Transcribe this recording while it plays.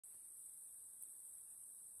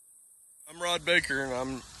Rod Baker,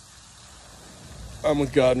 and I'm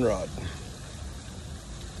with God and Rod.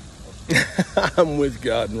 I'm with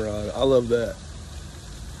God and Rod. I love that.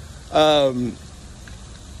 I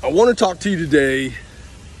want to talk to you today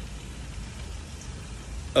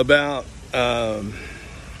about, well,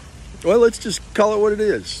 let's just call it what it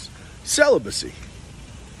is. Celibacy.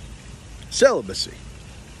 Celibacy.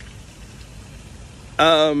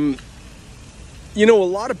 You know, a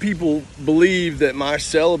lot of people believe that my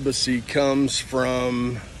celibacy comes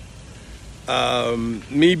from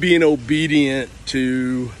me being obedient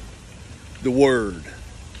to the word.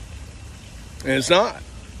 And it's not.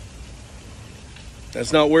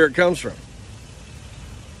 That's not where it comes from.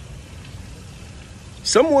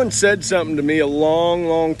 Someone said something to me a long,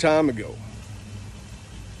 long time ago.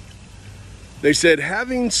 They said,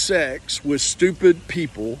 having sex with stupid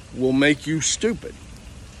people will make you stupid.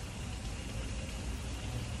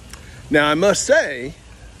 Now, I must say,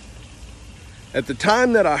 at the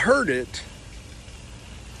time that I heard it,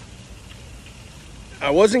 I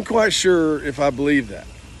wasn't quite sure if I believed that.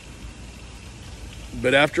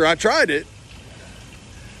 But after I tried it,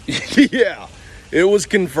 yeah, it was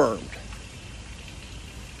confirmed.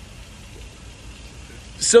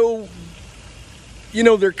 So, you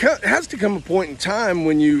know, there has to come a point in time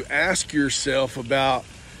when you ask yourself about,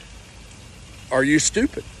 are you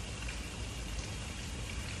stupid?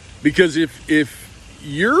 Because if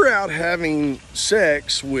you're out having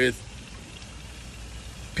sex with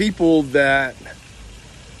people that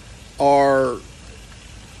are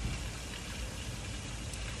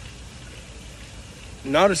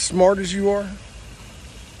not as smart as you are,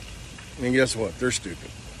 then guess what? They're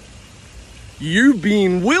stupid. You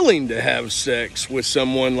being willing to have sex with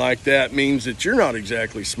someone like that means that you're not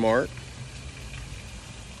exactly smart.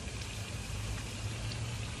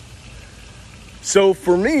 So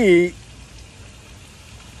for me,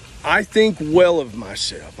 I think well of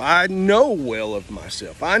myself. I know well of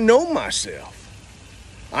myself. I know myself.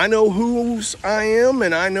 I know whose I am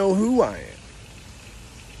and I know who I am.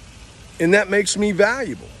 And that makes me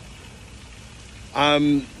valuable.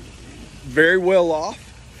 I'm very well off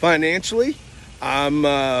financially. I'm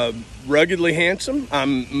ruggedly handsome.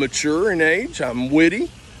 I'm mature in age. I'm witty.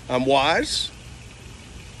 I'm wise.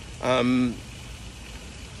 I'm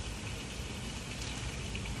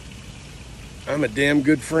a damn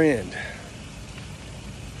good friend.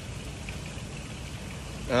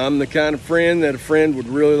 I'm the kind of friend that a friend would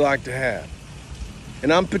really like to have.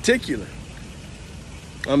 And I'm particular.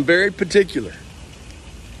 I'm very particular.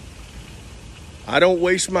 I don't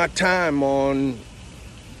waste my time on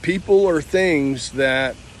people or things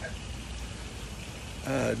that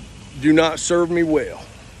do not serve me well.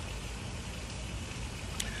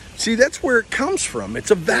 See, that's where it comes from.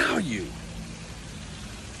 It's a value.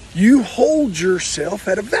 You hold yourself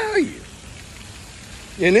at a value.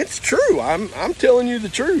 And it's true. I'm telling you the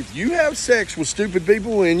truth. You have sex with stupid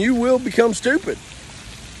people and you will become stupid.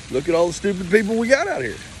 Look at all the stupid people we got out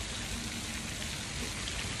here.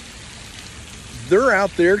 They're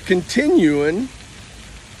out there continuing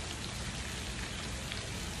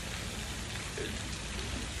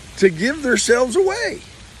to give themselves away.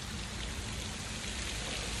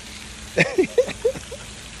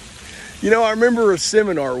 You know, I remember a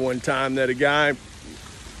seminar one time that a guy,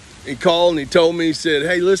 he called and he told me, he said,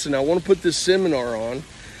 hey, listen, I want to put this seminar on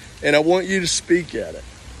and I want you to speak at it.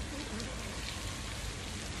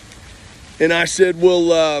 And I said,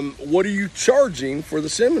 well, what are you charging for the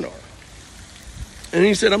seminar? And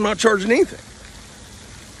he said, I'm not charging anything.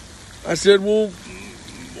 I said, well,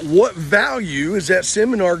 what value is that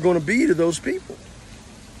seminar going to be to those people?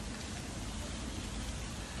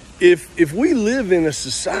 If we live in a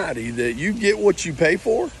society that you get what you pay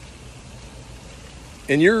for,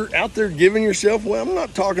 and you're out there giving yourself, well, I'm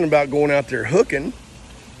not talking about going out there hooking.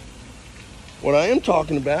 What I am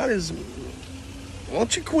talking about is, why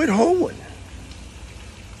don't you quit hoeing?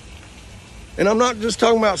 And I'm not just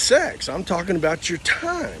talking about sex. I'm talking about your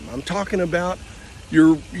time. I'm talking about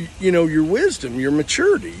your wisdom, your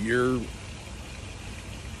maturity, your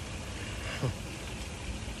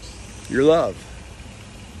love.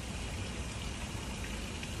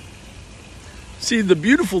 See, the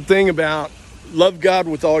beautiful thing about love God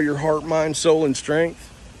with all your heart, mind, soul, and strength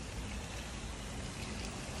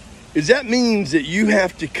is that means that you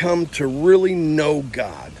have to come to really know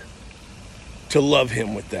God to love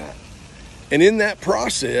Him with that. And in that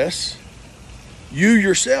process, you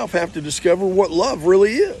yourself have to discover what love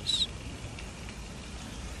really is.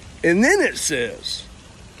 And then it says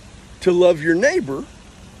to love your neighbor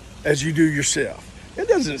as you do yourself. It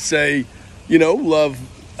doesn't say, love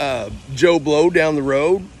Joe Blow down the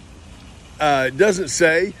road It doesn't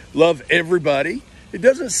say love everybody. It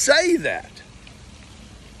doesn't say that.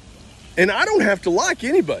 And I don't have to like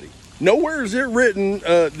anybody. Nowhere is it written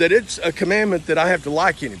that it's a commandment that I have to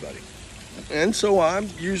like anybody. And so I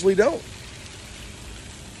usually don't.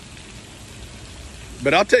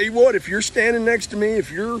 But I'll tell you what, if you're standing next to me,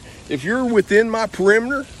 if you're within my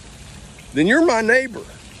perimeter, then you're my neighbor.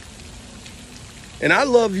 And I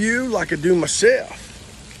love you like I do myself.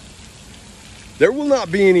 There will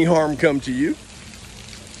not be any harm come to you.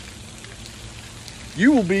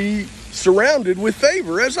 You will be surrounded with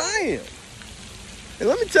favor as I am. And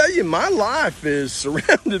let me tell you, my life is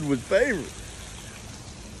surrounded with favor.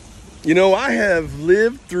 You know, I have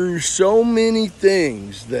lived through so many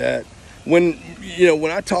things that when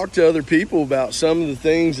I talk to other people about some of the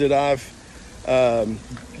things that I've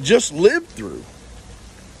just lived through,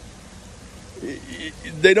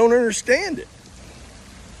 they don't understand it.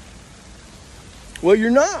 Well,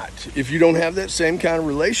 you're not if you don't have that same kind of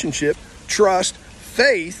relationship, trust,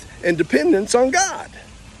 faith, and dependence on God.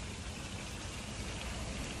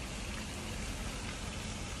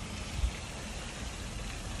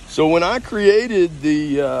 So when I created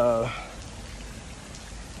the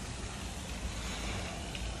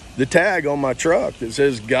tag on my truck that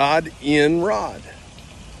says God in Rod,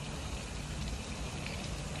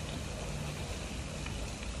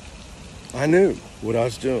 I knew what I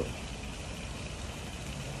was doing.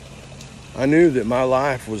 I knew that my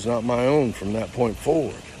life was not my own from that point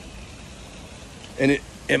forward. And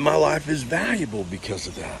my life is valuable because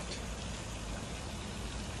of that.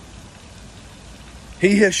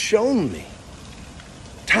 He has shown me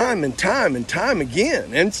time and time and time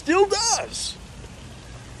again, and still does.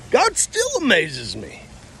 God still amazes me.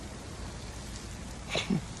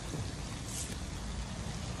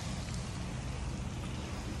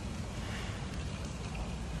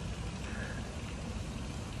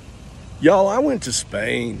 Y'all, I went to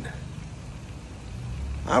Spain.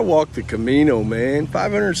 I walked the Camino, man.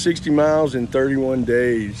 560 miles in 31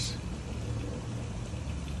 days.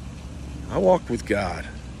 I walked with God.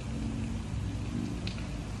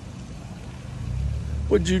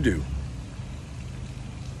 What'd you do?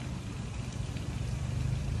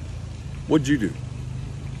 What'd you do?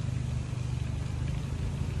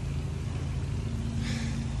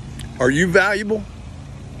 Are you valuable?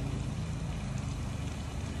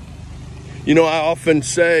 You know, I often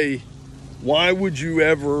say, why would you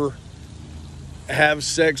ever have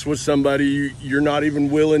sex with somebody you're not even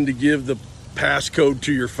willing to give the passcode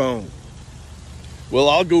to your phone? Well,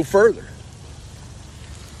 I'll go further.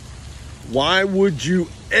 Why would you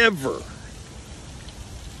ever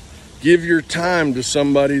give your time to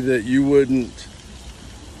somebody that you wouldn't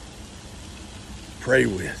pray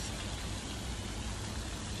with?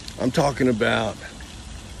 I'm talking about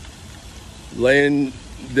laying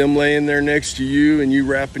there next to you and you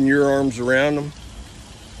wrapping your arms around them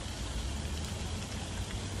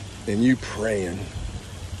and you praying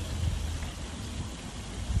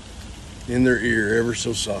in their ear ever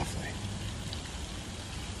so softly.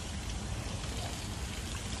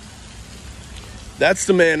 That's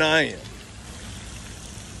the man I am.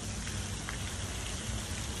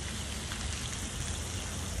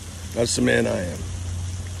 That's the man I am.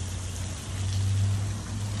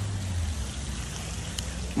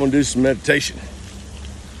 I'm going to do some meditation.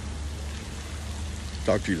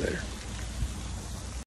 Talk to you later.